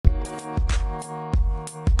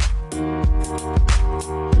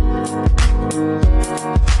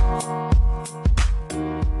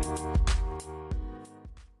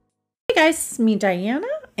guys, it's me, Diana,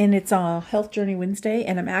 and it's a Health Journey Wednesday,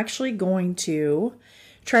 and I'm actually going to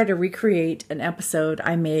try to recreate an episode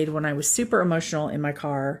I made when I was super emotional in my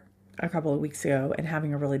car a couple of weeks ago and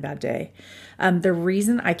having a really bad day. The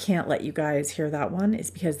reason I can't let you guys hear that one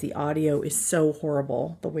is because the audio is so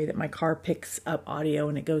horrible. The way that my car picks up audio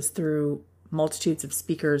and it goes through multitudes of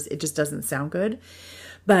speakers, it just doesn't sound good.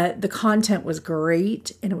 But the content was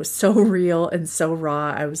great and it was so real and so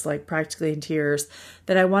raw. I was like practically in tears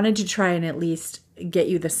that I wanted to try and at least get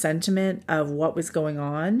you the sentiment of what was going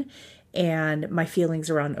on and my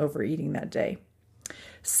feelings around overeating that day.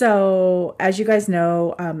 So as you guys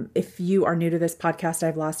know, if you are new to this podcast,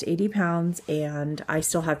 I've lost 80 pounds and I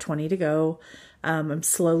still have 20 to go. I'm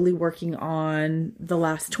slowly working on the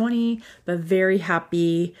last 20, but very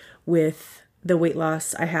happy with the weight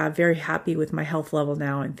loss I have, very happy with my health level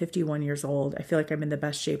now. I'm 51 years old. I feel like I'm in the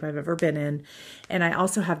best shape I've ever been in. And I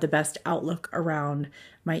also have the best outlook around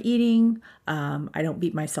my eating. I don't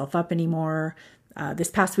beat myself up anymore.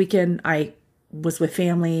 This past weekend, I was with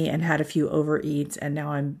family and had a few overeats. And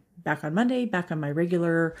now I'm back on Monday, back on my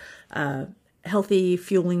regular, healthy,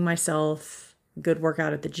 fueling myself, good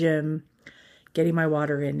workout at the gym, getting my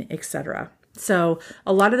water in, etc. So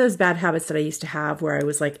a lot of those bad habits that I used to have where I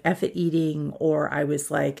was like F it eating, or I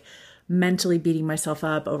was like mentally beating myself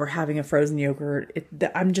up over having a frozen yogurt.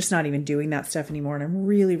 I'm just not even doing that stuff anymore. And I'm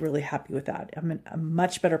really, really happy with that. I'm in a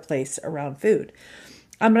much better place around food.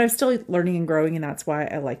 But I'm still learning and growing. And that's why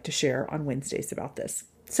I like to share on Wednesdays about this.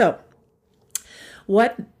 So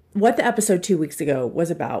what the episode 2 weeks ago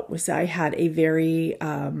was about was I had a very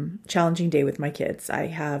challenging day with my kids. I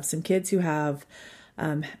have some kids who have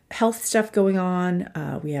health stuff going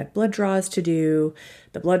on. We had blood draws to do.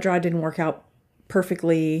 The blood draw didn't work out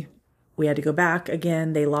perfectly. We had to go back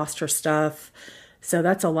again. They lost her stuff. So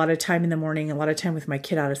that's a lot of time in the morning, a lot of time with my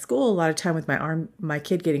kid out of school, a lot of time with my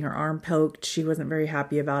kid getting her arm poked. She wasn't very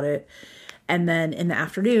happy about it. And then in the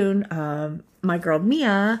afternoon, my girl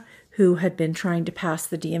Mia, who had been trying to pass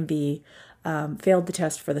the DMV, failed the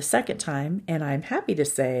test for the second time. And I'm happy to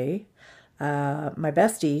say my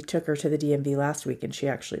bestie took her to the DMV last week and she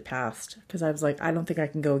actually passed, because I was like, I don't think I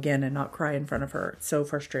can go again and not cry in front of her. It's so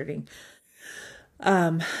frustrating.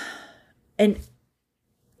 And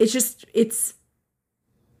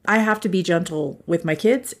I have to be gentle with my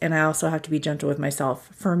kids and I also have to be gentle with myself.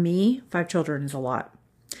 For me, 5 children is a lot.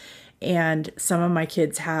 And some of my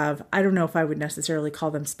kids have, I don't know if I would necessarily call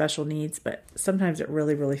them special needs, but sometimes it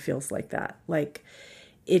really, really feels like that. Like,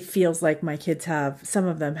 it feels like my kids some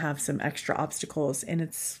of them have some extra obstacles, and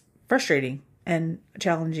it's frustrating and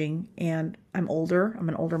challenging. And I'm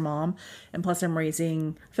an older mom. And plus I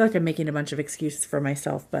feel like I'm making a bunch of excuses for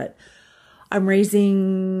myself, but I'm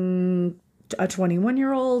raising a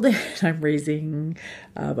 21-year-old, and I'm raising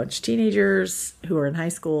a bunch of teenagers who are in high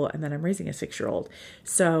school, and then I'm raising a 6-year-old.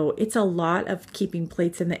 So it's a lot of keeping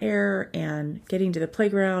plates in the air and getting to the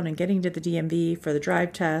playground and getting to the DMV for the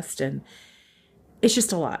drive test, and it's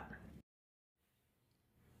just a lot.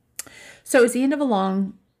 So it's the end of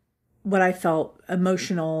what I felt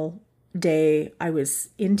emotional day. I was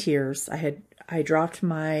in tears. I dropped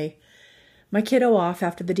my kiddo off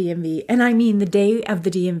after the DMV. And I mean, the day of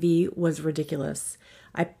the DMV was ridiculous.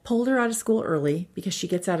 I pulled her out of school early because she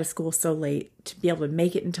gets out of school so late to be able to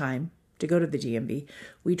make it in time to go to the DMV.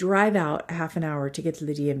 We drive out a half an hour to get to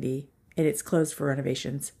the DMV, and it's closed for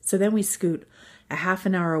renovations. So then we scoot a half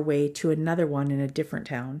an hour away to another one in a different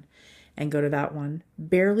town and go to that one,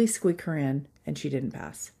 barely squeak her in, and she didn't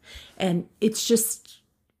pass. And it's just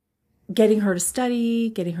getting her to study,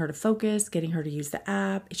 getting her to focus, getting her to use the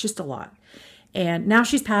app. It's just a lot. And now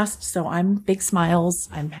she's passed, so I'm big smiles.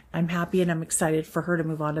 I'm happy and I'm excited for her to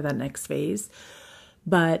move on to that next phase.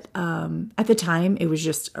 But at the time, it was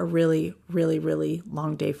just a really, really, really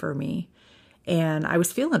long day for me. And I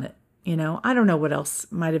was feeling it. I don't know what else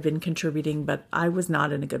might have been contributing, but I was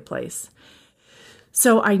not in a good place.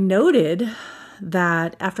 So I noted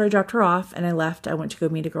that after I dropped her off and I left, I went to go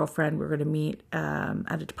meet a girlfriend. We were going to meet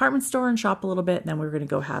at a department store and shop a little bit, and then we were going to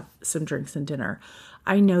go have some drinks and dinner.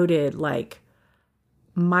 I noted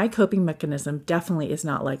my coping mechanism definitely is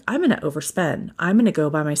not like, I'm going to overspend. I'm going to go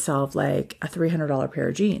buy myself like a $300 pair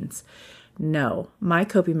of jeans. No, my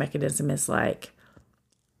coping mechanism is like,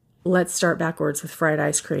 let's start backwards with fried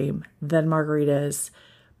ice cream, then margaritas,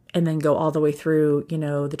 and then go all the way through,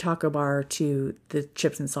 the taco bar to the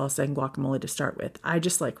chips and salsa and guacamole to start with. I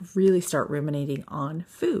just really start ruminating on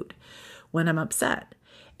food when I'm upset.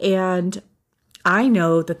 And I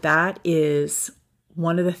know that is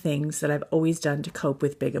one of the things that I've always done to cope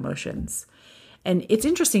with big emotions. And it's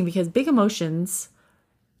interesting because big emotions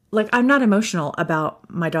like, I'm not emotional about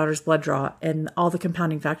my daughter's blood draw and all the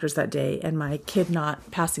compounding factors that day and my kid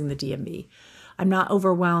not passing the DMV. I'm not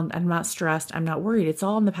overwhelmed. I'm not stressed. I'm not worried. It's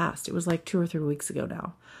all in the past. It was like 2 or 3 weeks ago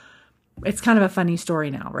now. It's kind of a funny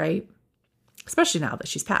story now, right? Especially now that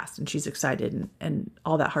she's passed and she's excited and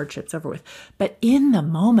all that hardship's over with. But in the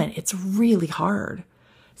moment, it's really hard.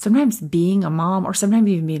 Sometimes being a mom, or sometimes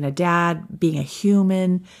even being a dad, being a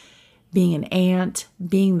human, being an aunt,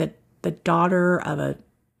 being the daughter of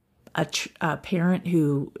a parent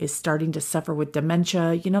who is starting to suffer with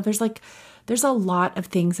dementia. There's a lot of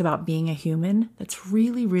things about being a human that's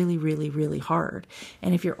really, really, really, really hard.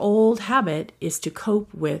 And if your old habit is to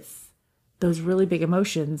cope with those really big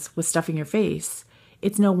emotions with stuffing your face,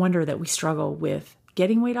 it's no wonder that we struggle with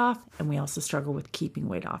getting weight off, and we also struggle with keeping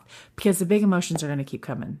weight off, because the big emotions are going to keep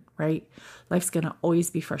coming, right? Life's going to always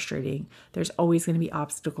be frustrating. There's always going to be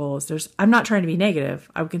obstacles. I'm not trying to be negative.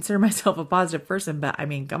 I would consider myself a positive person, but I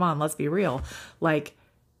mean, come on, let's be real. Like,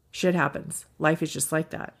 shit happens. Life is just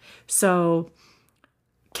like that. So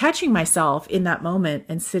catching myself in that moment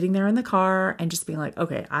and sitting there in the car and just being like,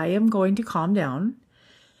 okay, I am going to calm down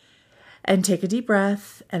and take a deep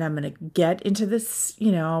breath, and I'm going to get into this,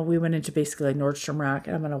 we went into basically like Nordstrom Rack,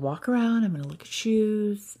 and I'm going to walk around, I'm going to look at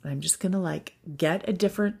shoes, and I'm just going to like get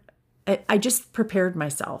I just prepared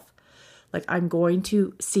myself. Like, I'm going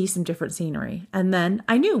to see some different scenery. And then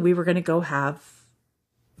I knew we were going to go have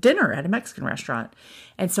dinner at a Mexican restaurant.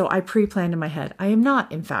 And so I pre-planned in my head, I am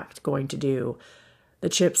not, in fact, going to do the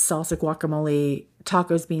chips, salsa, guacamole,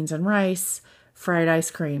 tacos, beans, and rice, fried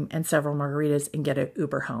ice cream, and several margaritas and get an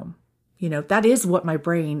Uber home. That is what my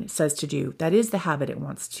brain says to do. That is the habit it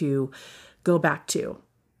wants to go back to.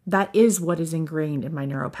 That is what is ingrained in my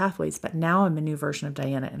neural pathways. But now I'm a new version of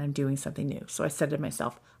Diana and I'm doing something new. So I said to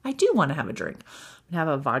myself, I do want to have a drink. I'm going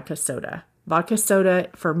to have a vodka soda. Vodka soda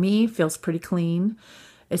for me feels pretty clean.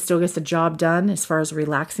 It still gets the job done as far as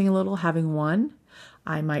relaxing a little, having one.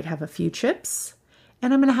 I might have a few chips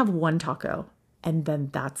and I'm going to have one taco. And then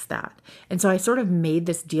that's that. And so I sort of made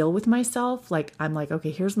this deal with myself. Like, I'm like, okay,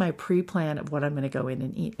 here's my pre-plan of what I'm going to go in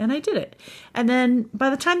and eat. And I did it. And then by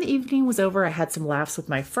the time the evening was over, I had some laughs with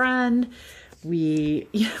my friend. We,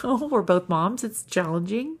 we're both moms. It's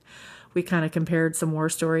challenging. We kind of compared some war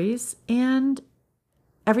stories and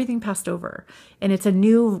everything passed over. And it's a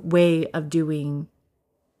new way of doing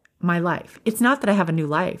my life. It's not that I have a new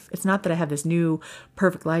life. It's not that I have this new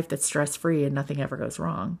perfect life that's stress-free and nothing ever goes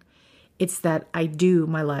wrong. It's that I do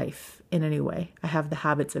my life in a new way. I have the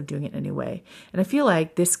habits of doing it in a new way. And I feel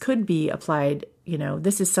like this could be applied,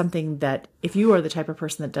 this is something that if you are the type of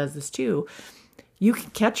person that does this too, you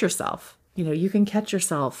can catch yourself. You can catch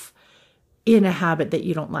yourself in a habit that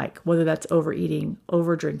you don't like, whether that's overeating,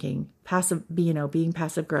 over drinking, being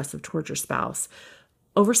passive aggressive towards your spouse,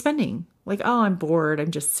 overspending. Like, oh, I'm bored.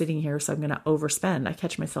 I'm just sitting here, so I'm going to overspend. I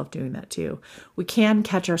catch myself doing that too. We can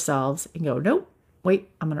catch ourselves and go, nope.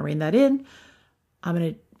 Wait, I'm going to rein that in. I'm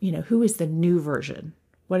going to, who is the new version?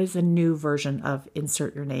 What is the new version of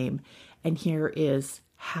insert your name? And here is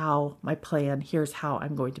how my plan, here's how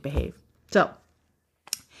I'm going to behave. So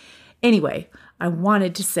anyway, I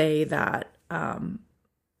wanted to say that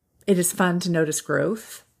it is fun to notice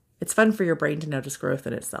growth. It's fun for your brain to notice growth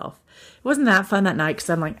in itself. It wasn't that fun that night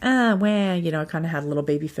because I'm like, I kind of had a little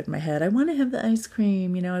baby fit in my head. I want to have the ice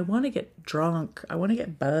cream. I want to get drunk. I want to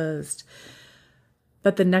get buzzed.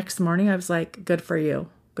 But the next morning I was like, good for you.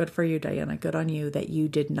 Good for you, Diana. Good on you that you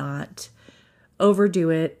did not overdo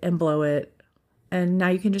it and blow it. And now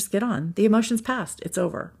you can just get on. The emotion's passed. It's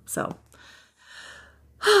over. So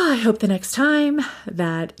I hope the next time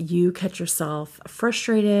that you catch yourself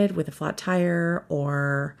frustrated with a flat tire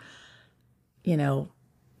or,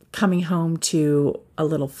 coming home to a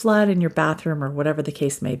little flood in your bathroom or whatever the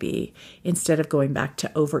case may be, instead of going back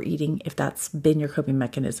to overeating, if that's been your coping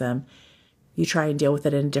mechanism, you try and deal with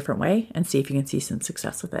it in a different way and see if you can see some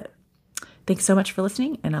success with it. Thanks so much for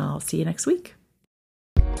listening, and I'll see you next week.